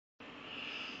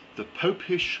The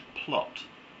Popish Plot.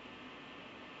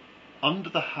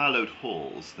 Under the hallowed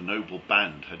halls the noble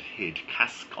band had hid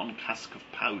cask on cask of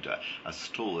powder, as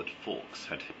stalwart Fawkes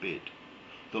had bid.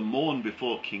 The morn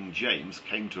before King James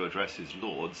came to address his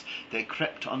lords, they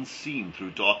crept unseen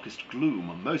through darkest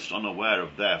gloom, most unaware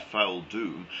of their foul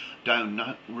doom, down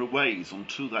narrow ways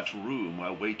unto that room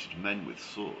where waited men with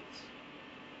swords.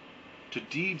 To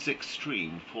deeds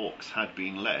extreme Fawkes had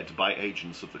been led by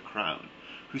agents of the crown,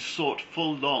 who sought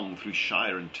full long through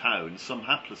shire and town some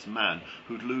hapless man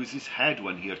who'd lose his head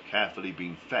when he had carefully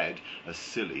been fed a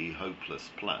silly, hopeless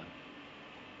plan.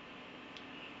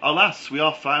 "Alas, we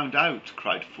are found out,"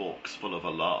 cried Fawkes, full of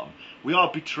alarm. "We are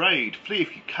betrayed, flee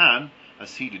if you can,"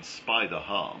 as he did spy the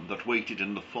harm that waited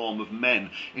in the form of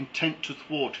men, intent to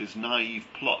thwart his naive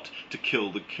plot, to kill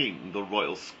the king, the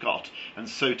royal Scot, and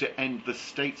so to end the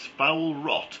state's foul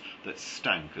rot that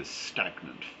stank as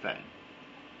stagnant fen.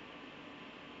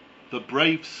 The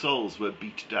brave souls were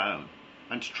beat down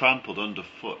and trampled under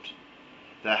foot.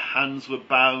 Their hands were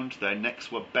bound, their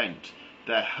necks were bent,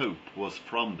 their hope was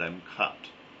from them cut.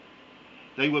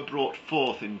 They were brought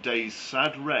forth in day's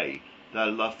sad ray, their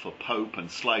love for Pope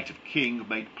and slight of King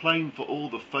made plain for all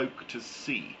the folk to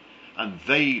see, and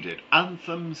they did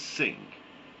anthems sing.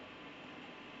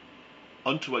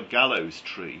 Unto a gallows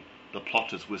tree the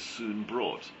plotters were soon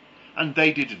brought, and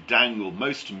they did dangle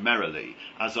most merrily,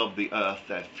 as of the earth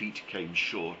their feet came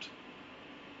short.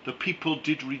 The people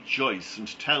did rejoice and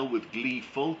tell with glee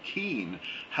full keen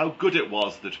how good it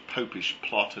was that Popish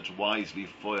Plot had wisely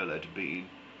foiled been.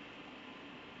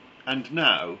 And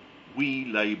now we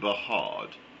labour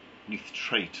hard, 'neath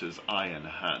traitors' iron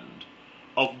hand,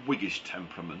 of Whiggish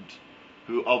temperament,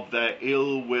 who of their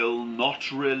ill will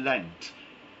not relent,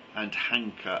 and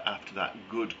hanker after that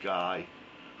good Guy,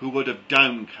 who would have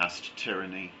downcast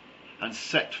tyranny, and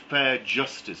set fair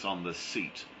justice on the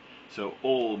seat, so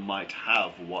all might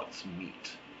have what's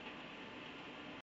meet.